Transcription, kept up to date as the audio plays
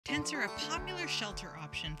Tents are a popular shelter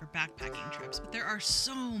option for backpacking trips, but there are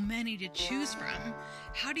so many to choose from.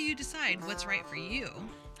 How do you decide what's right for you?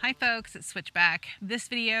 Hi folks, it's Switchback. This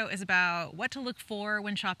video is about what to look for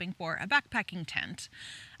when shopping for a backpacking tent.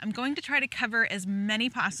 I'm going to try to cover as many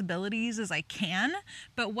possibilities as I can,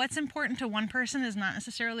 but what's important to one person is not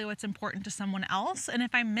necessarily what's important to someone else, and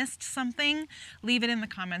if I missed something, leave it in the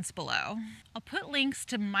comments below. I'll put links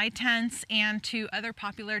to my tents and to other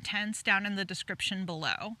popular tents down in the description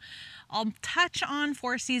below. I'll touch on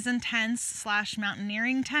 4-season tents /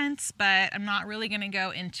 mountaineering tents, but I'm not really going to go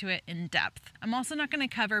into it in depth. I'm also not going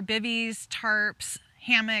to cover bivvies, tarps,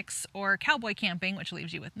 hammocks, or cowboy camping, which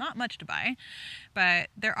leaves you with not much to buy. But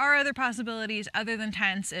there are other possibilities other than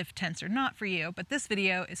tents if tents are not for you, but this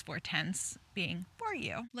video is for tents being for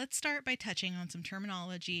you. Let's start by touching on some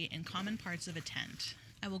terminology and common parts of a tent.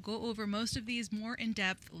 I will go over most of these more in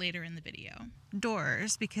depth later in the video.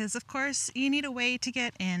 Doors, because of course you need a way to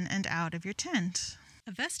get in and out of your tent.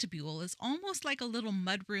 A vestibule is almost like a little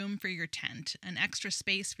mudroom for your tent, an extra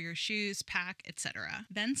space for your shoes, pack, etc.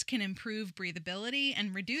 Vents can improve breathability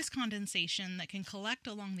and reduce condensation that can collect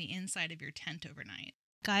along the inside of your tent overnight.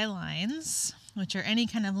 Guy lines, which are any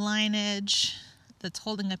kind of lineage that's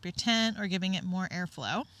holding up your tent or giving it more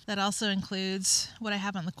airflow. That also includes what I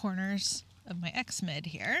have on the corners of my X-Mid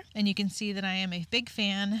here, and you can see that I am a big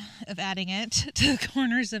fan of adding it to the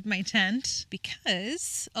corners of my tent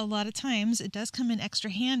because a lot of times it does come in extra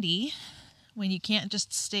handy when you can't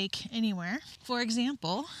just stake anywhere. For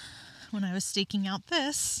example, when I was staking out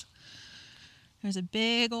this, there's a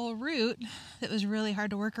big old root that was really hard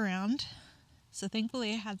to work around. So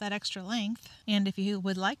thankfully I had that extra length. And if you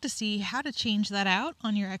would like to see how to change that out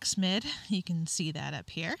on your X-Mid, you can see that up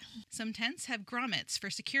here. Some tents have grommets for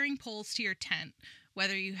securing poles to your tent,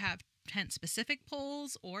 whether you have tent-specific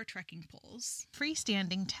poles or trekking poles.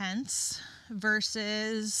 Freestanding tents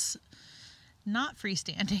versus not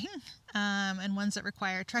freestanding, and ones that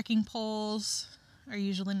require trekking poles are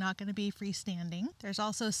usually not going to be freestanding. There's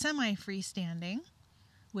also semi-freestanding,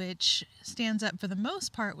 which stands up for the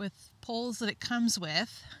most part with poles that it comes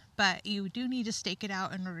with, but you do need to stake it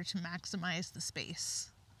out in order to maximize the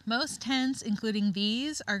space. Most tents, including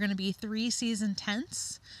these, are going to be 3-season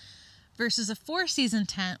tents versus a 4-season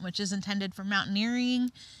tent, which is intended for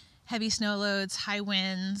mountaineering, heavy snow loads, high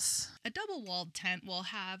winds. A double-walled tent will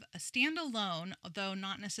have a standalone, although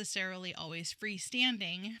not necessarily always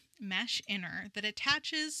freestanding, mesh inner that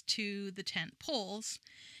attaches to the tent poles,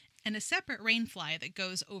 and a separate rainfly that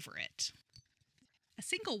goes over it. A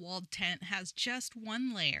single-walled tent has just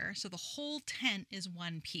one layer, so the whole tent is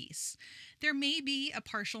one piece. There may be a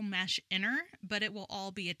partial mesh inner, but it will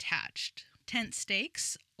all be attached. Tent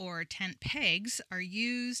stakes, or tent pegs, are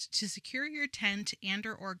used to secure your tent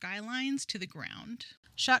and/or guy lines to the ground.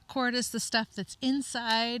 Shock cord is the stuff that's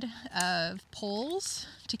inside of poles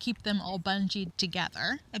to keep them all bungeed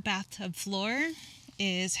together. A bathtub floor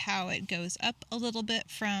is how it goes up a little bit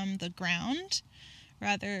from the ground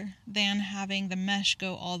rather than having the mesh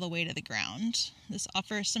go all the way to the ground. This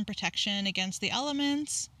offers some protection against the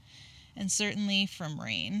elements and certainly from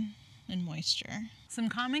rain and moisture. Some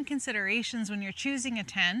common considerations when you're choosing a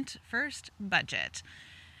tent. First, budget.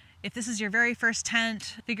 If this is your very first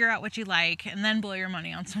tent, figure out what you like and then blow your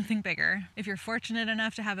money on something bigger. If you're fortunate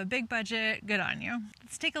enough to have a big budget, good on you.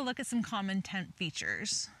 Let's take a look at some common tent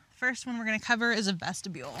features. First one we're going to cover is a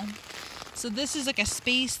vestibule. So this is like a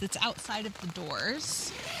space that's outside of the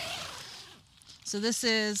doors. So this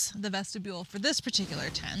is the vestibule for this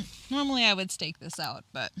particular tent. Normally I would stake this out,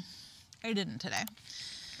 but I didn't today.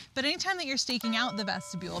 But anytime that you're staking out the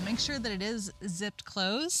vestibule, make sure that it is zipped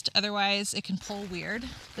closed, otherwise it can pull weird.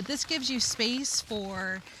 But this gives you space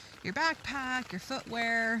for your backpack, your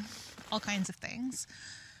footwear, all kinds of things.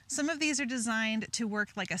 Some of these are designed to work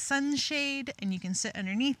like a sunshade and you can sit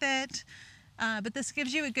underneath it, but this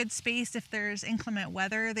gives you a good space if there's inclement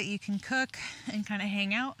weather that you can cook and kind of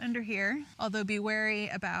hang out under here, although be wary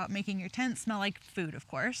about making your tent smell like food, of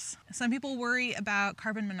course. Some people worry about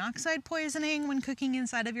carbon monoxide poisoning when cooking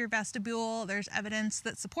inside of your vestibule. There's evidence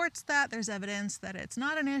that supports that. There's evidence that it's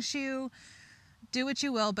not an issue. Do what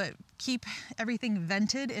you will, but keep everything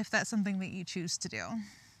vented if that's something that you choose to do.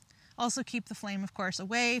 Also keep the flame, of course,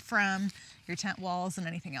 away from your tent walls and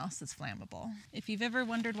anything else that's flammable. If you've ever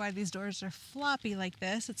wondered why these doors are floppy like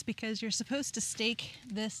this, it's because you're supposed to stake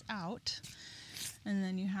this out, and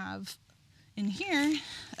then you have in here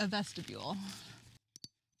a vestibule.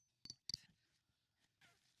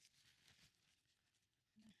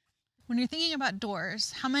 When you're thinking about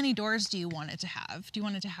doors, how many doors do you want it to have? Do you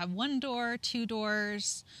want it to have 1 door, 2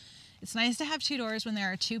 doors? It's nice to have 2 doors when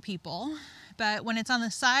there are 2 people, but when it's on the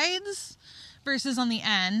sides, versus on the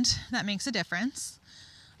end. That makes a difference.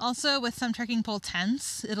 Also, with some trekking pole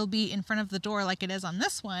tents, it'll be in front of the door like it is on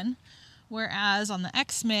this one, whereas on the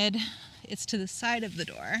X-Mid, it's to the side of the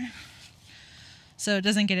door, so it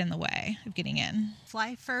doesn't get in the way of getting in.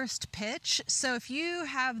 Fly first pitch. So if you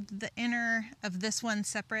have the inner of this one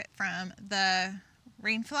separate from the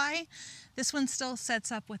rainfly, this one still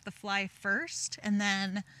sets up with the fly first, and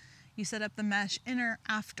then you set up the mesh inner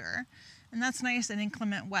after. And that's nice in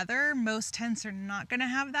inclement weather. Most tents are not going to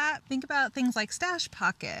have that. Think about things like stash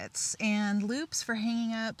pockets and loops for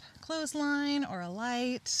hanging up clothesline or a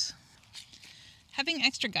light. Having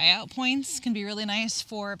extra guy out points can be really nice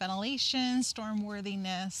for ventilation, storm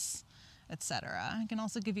worthiness, etc. It can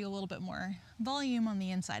also give you a little bit more volume on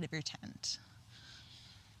the inside of your tent.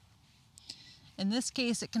 In this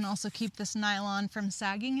case, it can also keep this nylon from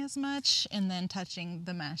sagging as much and then touching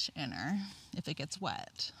the mesh inner if it gets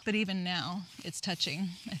wet. But even now, it's touching,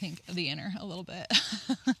 I think, the inner a little bit.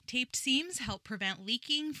 Taped seams help prevent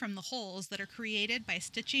leaking from the holes that are created by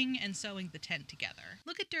stitching and sewing the tent together.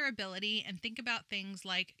 Look at durability and think about things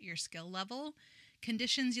like your skill level,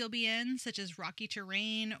 conditions you'll be in, such as rocky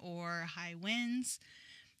terrain or high winds,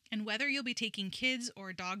 and whether you'll be taking kids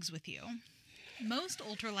or dogs with you. Most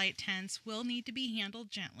ultralight tents will need to be handled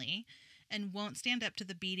gently and won't stand up to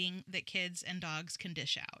the beating that kids and dogs can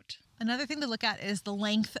dish out. Another thing to look at is the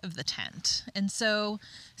length of the tent. And so,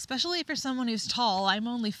 especially for someone who's tall, I'm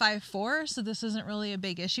only 5'4", so this isn't really a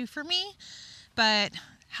big issue for me. But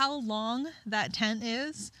how long that tent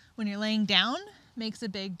is when you're laying down makes a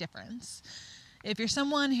big difference. If you're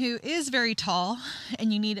someone who is very tall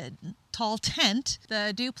and you need a tall tent,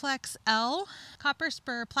 the Duplex L, Copper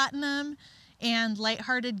Spur Platinum, and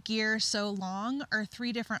Lighthearted Gear So Long are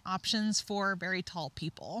 3 different options for very tall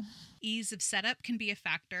people. Ease of setup can be a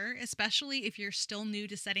factor, especially if you're still new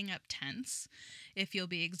to setting up tents, if you'll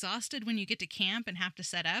be exhausted when you get to camp and have to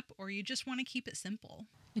set up, or you just want to keep it simple.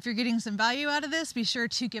 If you're getting some value out of this, be sure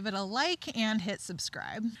to give it a like and hit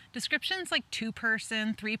subscribe. Descriptions like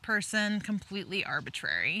 2-person, 3-person, completely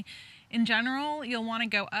arbitrary. In general, you'll want to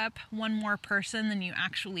go up 1 more person than you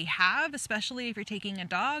actually have, especially if you're taking a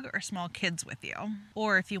dog or small kids with you,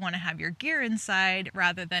 or if you want to have your gear inside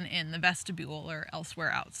rather than in the vestibule or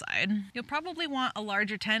elsewhere outside. You'll probably want a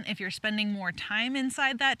larger tent if you're spending more time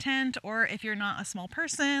inside that tent, or if you're not a small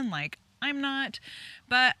person like I'm not,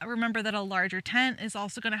 but remember that a larger tent is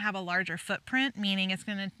also going to have a larger footprint, meaning it's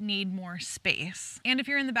going to need more space. And if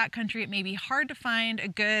you're in the backcountry, it may be hard to find a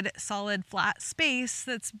good, solid, flat space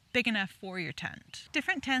that's big enough for your tent.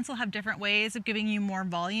 Different tents will have different ways of giving you more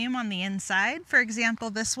volume on the inside. For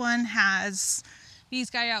example, this one has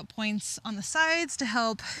these guy out points on the sides to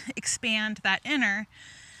help expand that inner,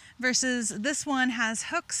 versus this one has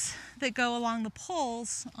hooks that go along the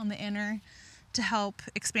poles on the inner to help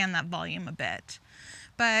expand that volume a bit.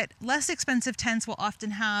 But less expensive tents will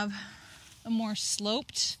often have a more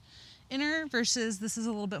sloped inner versus this is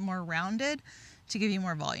a little bit more rounded to give you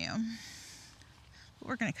more volume. But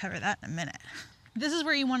we're going to cover that in a minute. This is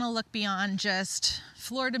where you want to look beyond just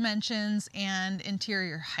floor dimensions and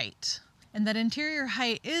interior height. And that interior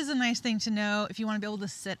height is a nice thing to know if you want to be able to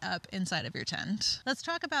sit up inside of your tent. Let's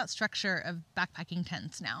talk about structure of backpacking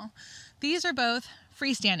tents now. These are both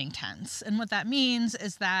freestanding tents, and what that means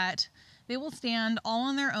is that they will stand all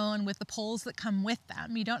on their own with the poles that come with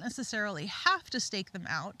them. You don't necessarily have to stake them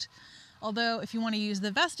out, although if you want to use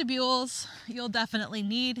the vestibules, you'll definitely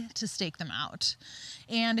need to stake them out.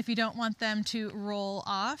 And if you don't want them to roll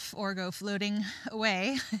off or go floating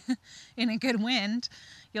away in a good wind,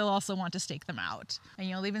 you'll also want to stake them out. And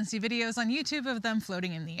you'll even see videos on YouTube of them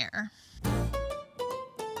floating in the air.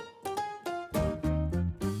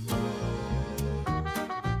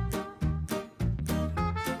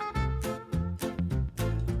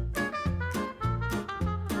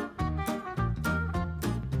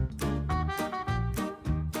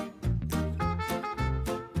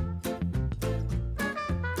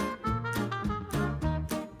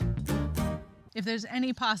 If there's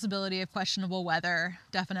any possibility of questionable weather,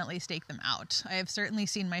 definitely stake them out. I have certainly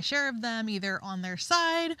seen my share of them either on their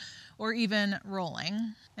side or even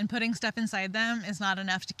rolling. And putting stuff inside them is not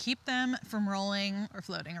enough to keep them from rolling or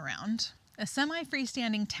floating around. A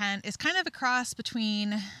semi-freestanding tent is kind of a cross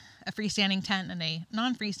between a freestanding tent and a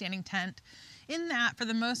non-freestanding tent, in that for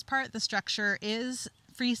the most part the structure is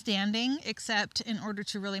freestanding, except in order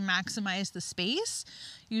to really maximize the space,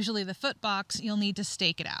 usually the foot box, you'll need to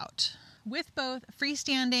stake it out. With both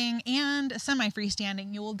freestanding and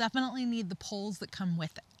semi-freestanding, you will definitely need the poles that come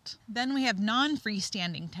with it. Then we have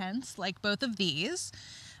non-freestanding tents, like both of these.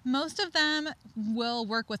 Most of them will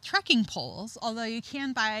work with trekking poles, although you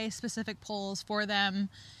can buy specific poles for them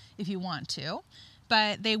if you want to,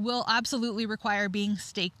 but they will absolutely require being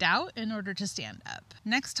staked out in order to stand up.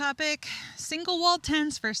 Next topic, single-walled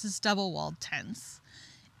tents versus double-walled tents.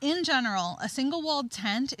 In general, a single-walled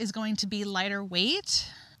tent is going to be lighter weight.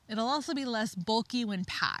 It'll also be less bulky when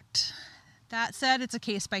packed. That said, it's a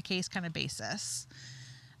case-by-case kind of basis.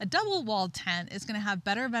 A double-walled tent is going to have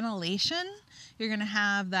better ventilation. You're going to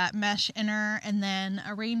have that mesh inner and then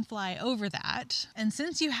a rain fly over that. And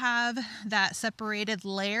since you have that separated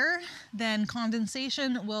layer, then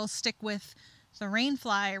condensation will stick with the rain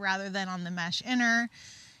fly rather than on the mesh inner,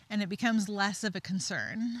 and it becomes less of a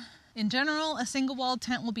concern. In general, a single-walled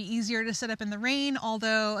tent will be easier to set up in the rain,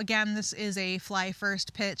 although, again, this is a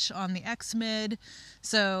fly-first pitch on the X-Mid,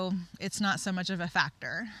 so it's not so much of a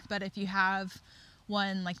factor. But if you have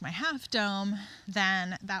one like my half dome,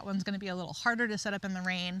 then that one's going to be a little harder to set up in the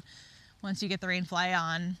rain. Once you get the rain fly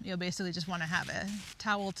on, you'll basically just want to have a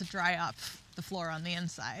towel to dry off the floor on the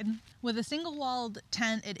inside. With a single-walled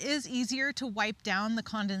tent, it is easier to wipe down the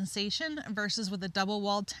condensation versus with a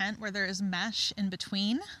double-walled tent where there is mesh in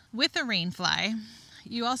between. With a rain fly,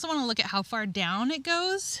 you also want to look at how far down it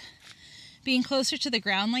goes. Being closer to the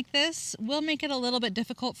ground like this will make it a little bit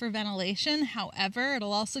difficult for ventilation. However,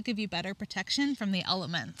 it'll also give you better protection from the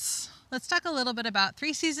elements. Let's talk a little bit about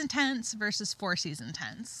 3-season tents versus 4-season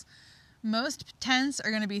tents. Most tents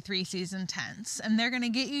are going to be 3-season tents, and they're going to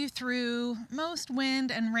get you through most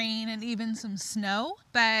wind and rain and even some snow,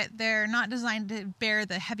 but they're not designed to bear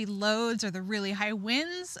the heavy loads or the really high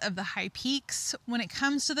winds of the high peaks. When it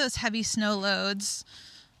comes to those heavy snow loads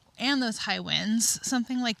and those high winds,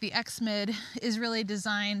 something like the X-Mid is really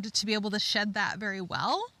designed to be able to shed that very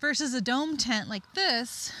well, versus a dome tent like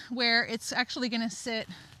this, where it's actually going to sit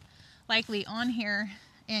likely on here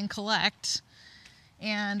and collect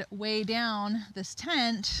and weigh down this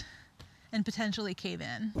tent and potentially cave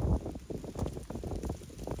in.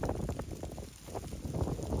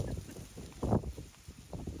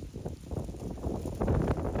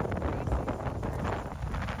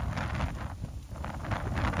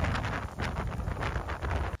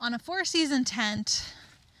 On a 4-season tent,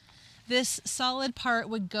 this solid part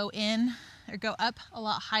would go in or go up a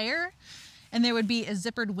lot higher, and there would be a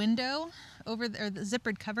zippered window over the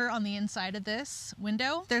zippered cover on the inside of this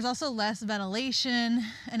window. There's also less ventilation,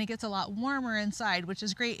 and it gets a lot warmer inside, which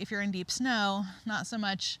is great if you're in deep snow, not so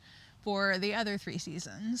much for the other 3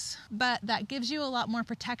 seasons. But that gives you a lot more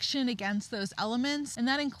protection against those elements, and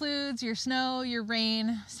that includes your snow, your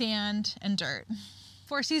rain, sand, and dirt.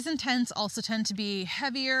 4-season tents also tend to be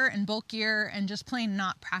heavier and bulkier and just plain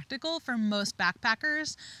not practical for most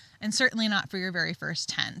backpackers, and certainly not for your very first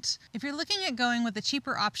tent. If you're looking at going with a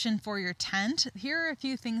cheaper option for your tent, here are a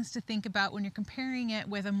few things to think about when you're comparing it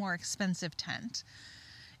with a more expensive tent.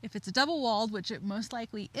 If it's a double-walled, which it most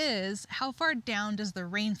likely is, how far down does the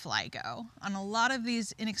rain fly go? On a lot of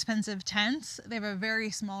these inexpensive tents, they have a very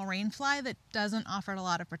small rain fly that doesn't offer a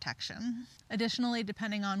lot of protection. Additionally,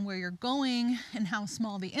 depending on where you're going and how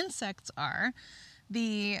small the insects are,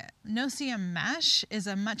 the no-see-um mesh is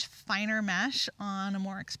a much finer mesh on a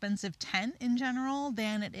more expensive tent in general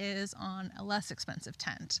than it is on a less expensive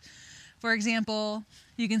tent. For example,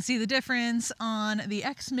 you can see the difference on the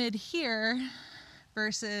X-Mid here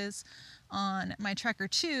versus on my Trekker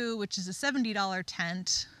 2, which is a $70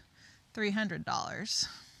 tent, $300.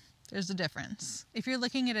 There's a difference. If you're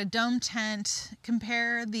looking at a dome tent,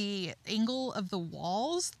 compare the angle of the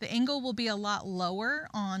walls. The angle will be a lot lower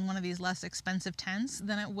on one of these less expensive tents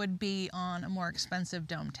than it would be on a more expensive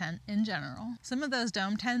dome tent in general. Some of those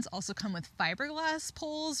dome tents also come with fiberglass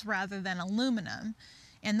poles rather than aluminum,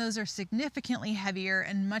 and those are significantly heavier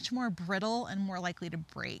and much more brittle and more likely to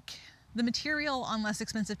break. The material on less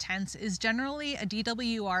expensive tents is generally a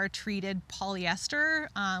DWR treated polyester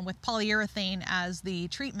with polyurethane as the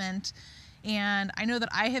treatment, and I know that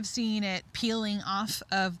I have seen it peeling off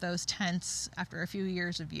of those tents after a few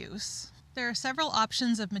years of use. There are several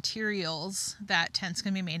options of materials that tents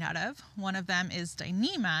can be made out of. One of them is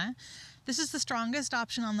Dyneema. This is the strongest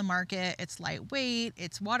option on the market. It's lightweight,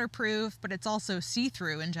 it's waterproof, but it's also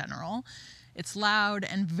see-through in general. It's loud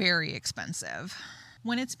and very expensive.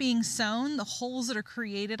 When it's being sewn, the holes that are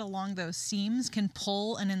created along those seams can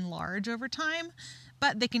pull and enlarge over time,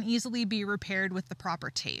 but they can easily be repaired with the proper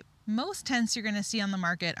tape. Most tents you're going to see on the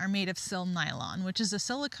market are made of sil nylon, which is a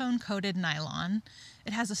silicone-coated nylon.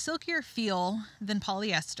 It has a silkier feel than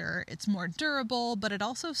polyester. It's more durable, but it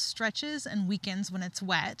also stretches and weakens when it's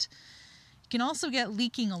wet. You can also get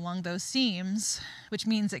leaking along those seams, which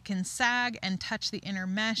means it can sag and touch the inner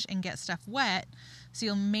mesh and get stuff wet, so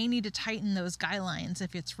you may need to tighten those guy lines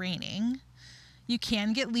if it's raining. You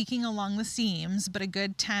can get leaking along the seams, but a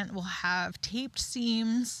good tent will have taped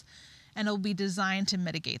seams and it'll be designed to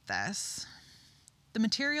mitigate this. The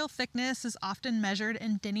material thickness is often measured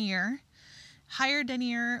in denier. Higher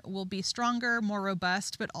denier will be stronger, more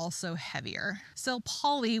robust, but also heavier. Sil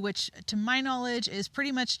poly, which to my knowledge is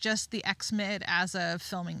pretty much just the X-Mid as of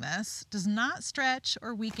filming this, does not stretch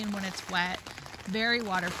or weaken when it's wet, very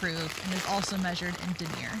waterproof, and is also measured in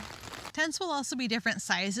denier. Tents will also be different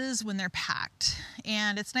sizes when they're packed,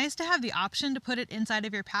 and it's nice to have the option to put it inside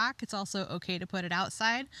of your pack. It's also okay to put it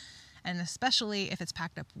outside, and especially if it's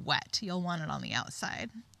packed up wet, you'll want it on the outside.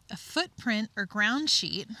 A footprint or ground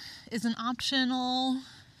sheet is an optional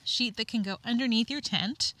sheet that can go underneath your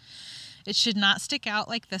tent. It should not stick out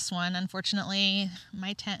like this one. Unfortunately,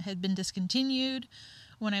 my tent had been discontinued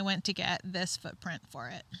when I went to get this footprint for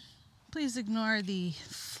it. Please ignore the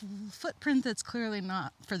footprint that's clearly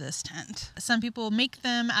not for this tent. Some people make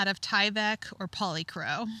them out of Tyvek or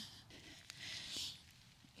polycro.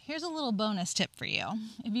 Here's a little bonus tip for you.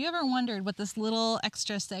 If you ever wondered what this little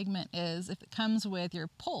extra segment is, if it comes with your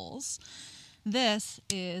poles, this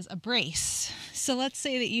is a brace. So let's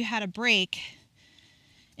say that you had a break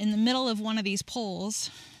in the middle of one of these poles.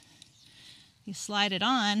 You slide it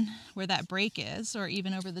on where that break is, or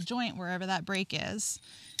even over the joint wherever that break is,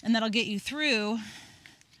 and that'll get you through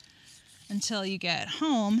until you get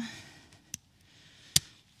home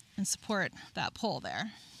and support that pole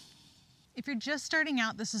there. If you're just starting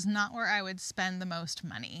out, this is not where I would spend the most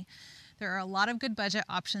money. There are a lot of good budget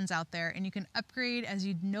options out there, and you can upgrade as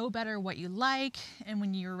you know better what you like and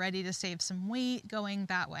when you're ready to save some weight, going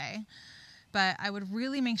that way. But I would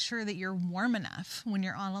really make sure that you're warm enough when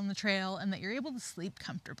you're on the trail and that you're able to sleep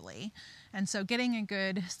comfortably. And so getting a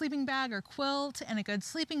good sleeping bag or quilt and a good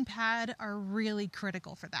sleeping pad are really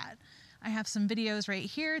critical for that. I have some videos right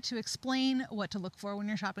here to explain what to look for when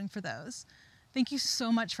you're shopping for those. Thank you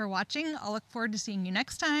so much for watching. I'll look forward to seeing you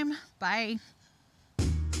next time. Bye.